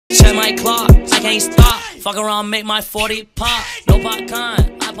check my clock, I can't stop. Fuck around, make my 40 pop. No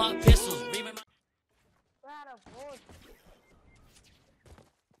popcorn, I pop pistols.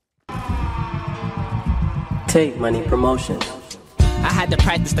 Take Money Promotions. I had to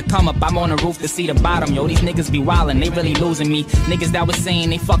practice to come up, I'm on the roof to see the bottom. Yo, these niggas be wildin', they really losing me. Niggas that was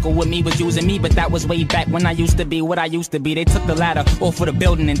saying they fuckin' with me was using me, but that was way back when I used to be what I used to be. They took the ladder off of the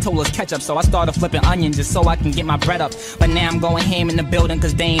building and told us catch up, so I started flipping onions just so I can get my bread up. But now I'm going ham in the building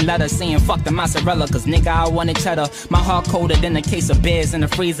cause they ain't let us, saying fuck the mozzarella cause nigga I wanted cheddar. My heart colder than a case of beers in the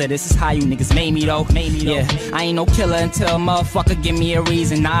freezer. This is how you niggas made me though. Yeah, I ain't no killer until a motherfucker give me a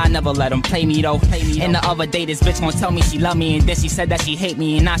reason. Nah, I never let them play me though. And the other day this bitch gon' tell me she love me, and then she said that she hate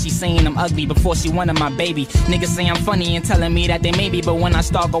me, and now she saying I'm ugly before she wanted my baby. Niggas say I'm funny and telling me that they may be, but when I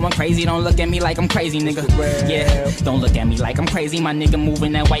start going crazy, don't look at me like I'm crazy, nigga. Yeah, don't look at me like I'm crazy. My nigga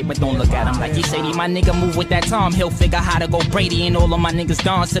moving that white, but don't look at him like he shady. My nigga move with that Tom, he'll figure how to go Brady, and all of my niggas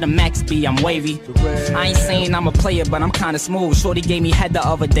dance to the max B. I'm wavy. I ain't saying I'm a player, but I'm kinda smooth. Shorty gave me head the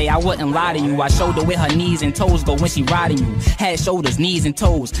other day, I wouldn't lie to you. I showed her where her knees and toes go when she riding you. Head, shoulders, knees and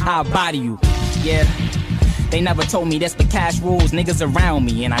toes, I'll body you. Yeah. They never told me that's the cash rules, niggas around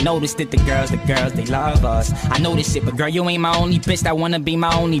me. And I noticed that the girls, they love us. I know this shit, but girl, you ain't my only bitch that wanna be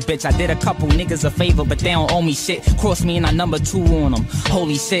my only bitch. I did a couple niggas a favor, but they don't owe me shit. Cross me and I number 2 on them.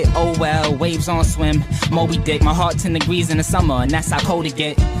 Holy shit, oh well, waves on swim. Moby Dick, my heart 10 degrees in the summer, and that's how cold it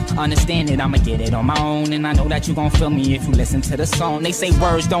get. Understand it, I'ma get it on my own, and I know that you gon' feel me if you listen to the song. They say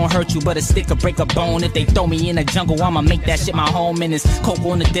words don't hurt you, but a stick could break a bone. If they throw me in the jungle, I'ma make that shit my home. And it's coke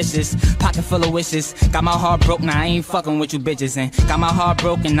on the dishes, pocket full of wishes. Got my heart broke, now I ain't fucking with you bitches. And got my heart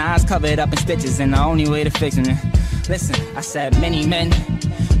broken, eyes covered up in stitches, and the only way to fixing it. Listen, I said many men,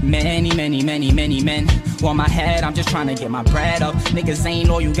 many men want my head, I'm just trying to get my bread up. Niggas ain't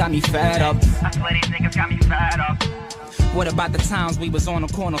loyal, got me fed up. I swear these niggas got me fed up. What about the times we was on the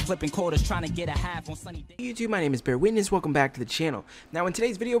corner flipping quarters trying to get a half on sunny days? Hey YouTube, my name is Bear Witness. Welcome back to the channel. Now in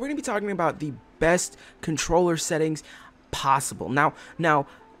today's video, we're going to be talking about the best controller settings possible. Now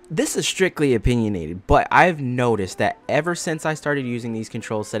this is strictly opinionated, but I've noticed that ever since I started using these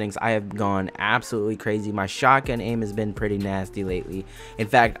control settings, I have gone absolutely crazy. My shotgun aim has been pretty nasty lately. In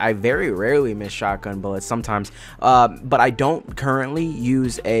fact, I very rarely miss shotgun bullets sometimes, but I don't currently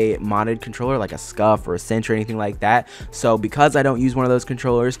use a modded controller like a Scuff or a Cinch or anything like that. So because I don't use one of those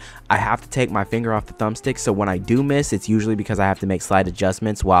controllers, I have to take my finger off the thumbstick. So when I do miss, it's usually because I have to make slight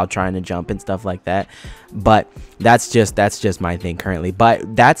adjustments while trying to jump and stuff like that. But that's just my thing currently.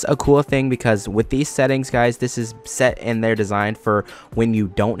 But that's a cool thing because with these settings, guys, this is set and they're designed for when you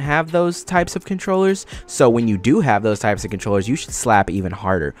don't have those types of controllers. So when you do have those types of controllers, you should slap even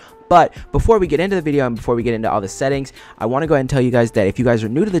harder. But before we get into the video and before we get into all the settings, I want to go ahead and tell you guys that if you guys are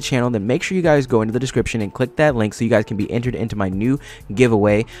new to the channel, then make sure you guys go into the description and click that link so you guys can be entered into my new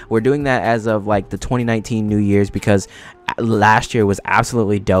giveaway. We're doing that as of like the 2019 New Year's because last year was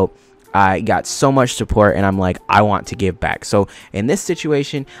absolutely dope. I got so much support and I'm like, I want to give back. So in this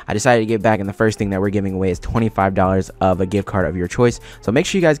situation, I decided to give back, and the first thing that we're giving away is $25 of a gift card of your choice. So make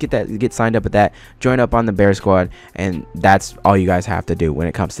sure you guys get signed up with that, join up on the Bear Squad, and that's all you guys have to do when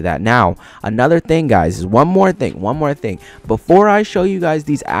it comes to that. Now, another thing, guys, is one more thing. Before I show you guys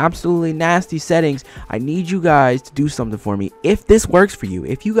these absolutely nasty settings, I need you guys to do something for me. If this works for you,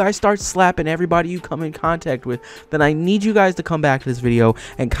 if you guys start slapping everybody you come in contact with, then I need you guys to come back to this video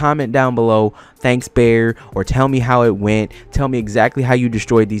and comment down below, thanks Bear, or tell me how it went, tell me exactly how you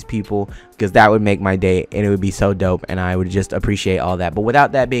destroyed these people, because that would make my day and it would be so dope, and I would just appreciate all that. But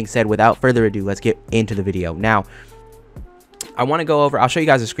without that being said, without further ado, let's get into the video. Now I want to go over, I'll show you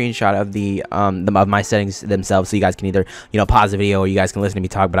guys a screenshot of of my settings themselves, so you guys can either, you know, pause the video or you guys can listen to me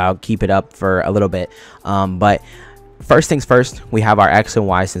talk, but I'll keep it up for a little bit. But first things first, we have our X and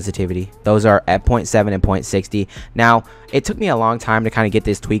Y sensitivity. Those are at 0.7 and 0.60. Now, it took me a long time to kind of get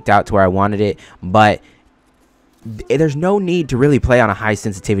this tweaked out to where I wanted it, but there's no need to really play on a high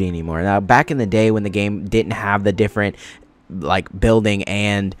sensitivity anymore. Now, back in the day when the game didn't have the different, like, building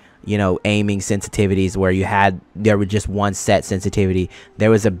and, you know, aiming sensitivities where there was just one set sensitivity, there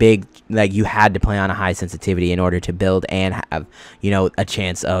was a big, like, you had to play on a high sensitivity in order to build and have, you know, a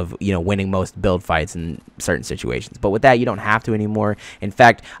chance of, you know, winning most build fights in certain situations. But with that, you don't have to anymore. In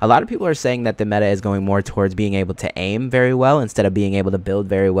fact, a lot of people are saying that the meta is going more towards being able to aim very well instead of being able to build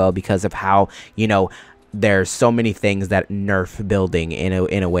very well, because of how, you know, there's so many things that nerf building in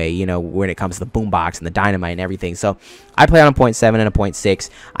a way, you know, when it comes to the boombox and the dynamite and everything. So I play on a 0.7 and a 0.6.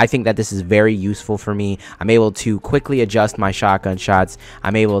 I think that this is very useful for me. I'm able to quickly adjust my shotgun shots.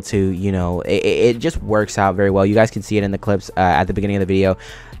 I'm able to, you know, it just works out very well. You guys can see it in the clips at the beginning of the video.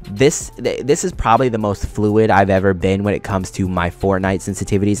 this is probably the most fluid I've ever been when it comes to my Fortnite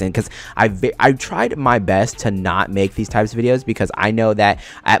sensitivities, and because I've tried my best to not make these types of videos because I know that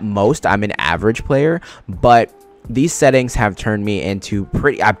at most I'm an average player, but these settings have turned me into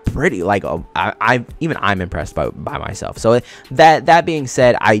I'm impressed by myself. So that being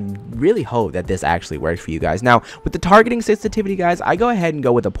said, I really hope that this actually works for you guys. Now with the targeting sensitivity, guys, I go ahead and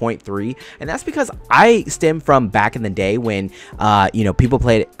go with a 0.3, and that's because I stem from back in the day when you know, people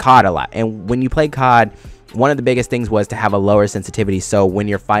played COD a lot, and when you played COD, one of the biggest things was to have a lower sensitivity, so when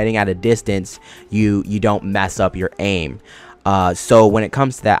you're fighting at a distance, you don't mess up your aim. So when it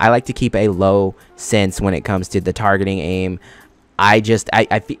comes to that, I like to keep a low sense when it comes to the targeting aim.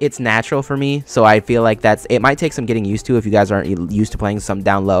 It's natural for me, so I feel like it might take some getting used to if you guys aren't used to playing some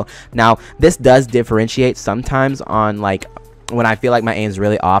down low. Now this does differentiate sometimes on, like, when I feel like my aim's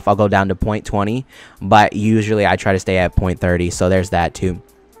really off, I'll go down to 0.20, but usually I try to stay at 0.30, so there's that too.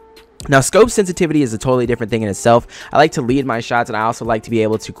 Now, scope sensitivity is a totally different thing in itself. I like to lead my shots, and I also like to be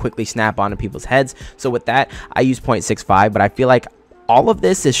able to quickly snap onto people's heads. So with that, I use 0.65, but I feel like all of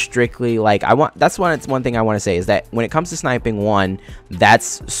this is strictly like, that's one thing I want to say is that when it comes to sniping,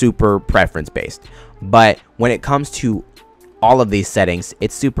 that's super preference based. But when it comes to all of these settings,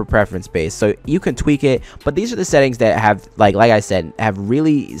 it's super preference based, so you can tweak it, but these are the settings that have, like I said, have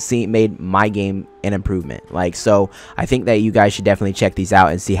really made my game an improvement. Like, so I think that you guys should definitely check these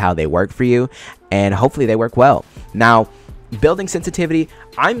out and see how they work for you, and hopefully they work well. Now, building sensitivity,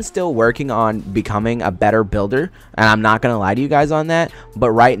 I'm still working on becoming a better builder, and I'm not gonna lie to you guys on that,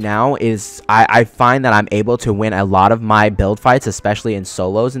 but right now I find that I'm able to win a lot of my build fights, especially in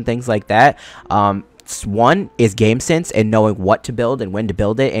solos and things like that. One is game sense and knowing what to build and when to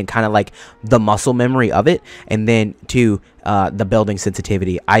build it, and kind of like the muscle memory of it. And then two, the building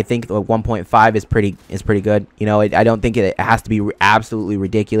sensitivity. I think 1.5 is pretty good. You know, I don't think it has to be absolutely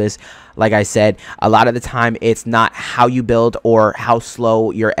ridiculous. Like I said, a lot of the time it's not how you build or how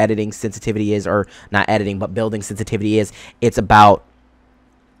slow your editing sensitivity is, or not editing but building sensitivity is. It's about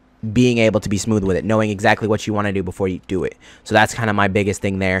being able to be smooth with it, knowing exactly what you want to do before you do it. So that's kind of my biggest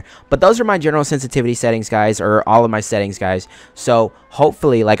thing there. But those are my general sensitivity settings, guys, or all of my settings, guys. So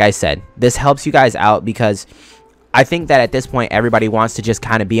hopefully, like I said, this helps you guys out, because I think that at this point everybody wants to just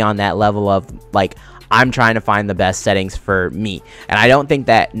kind of be on that level of, like, I'm trying to find the best settings for me. And I don't think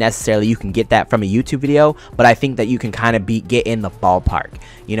that necessarily you can get that from a YouTube video, but I think that you can kind of get in the ballpark,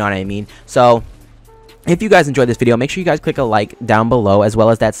 you know what I mean? So if you guys enjoyed this video, make sure you guys click a like down below, as well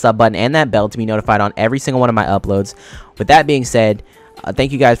as that sub button and that bell to be notified on every single one of my uploads. With that being said,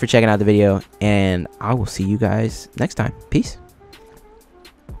 thank you guys for checking out the video, and I will see you guys next time. Peace.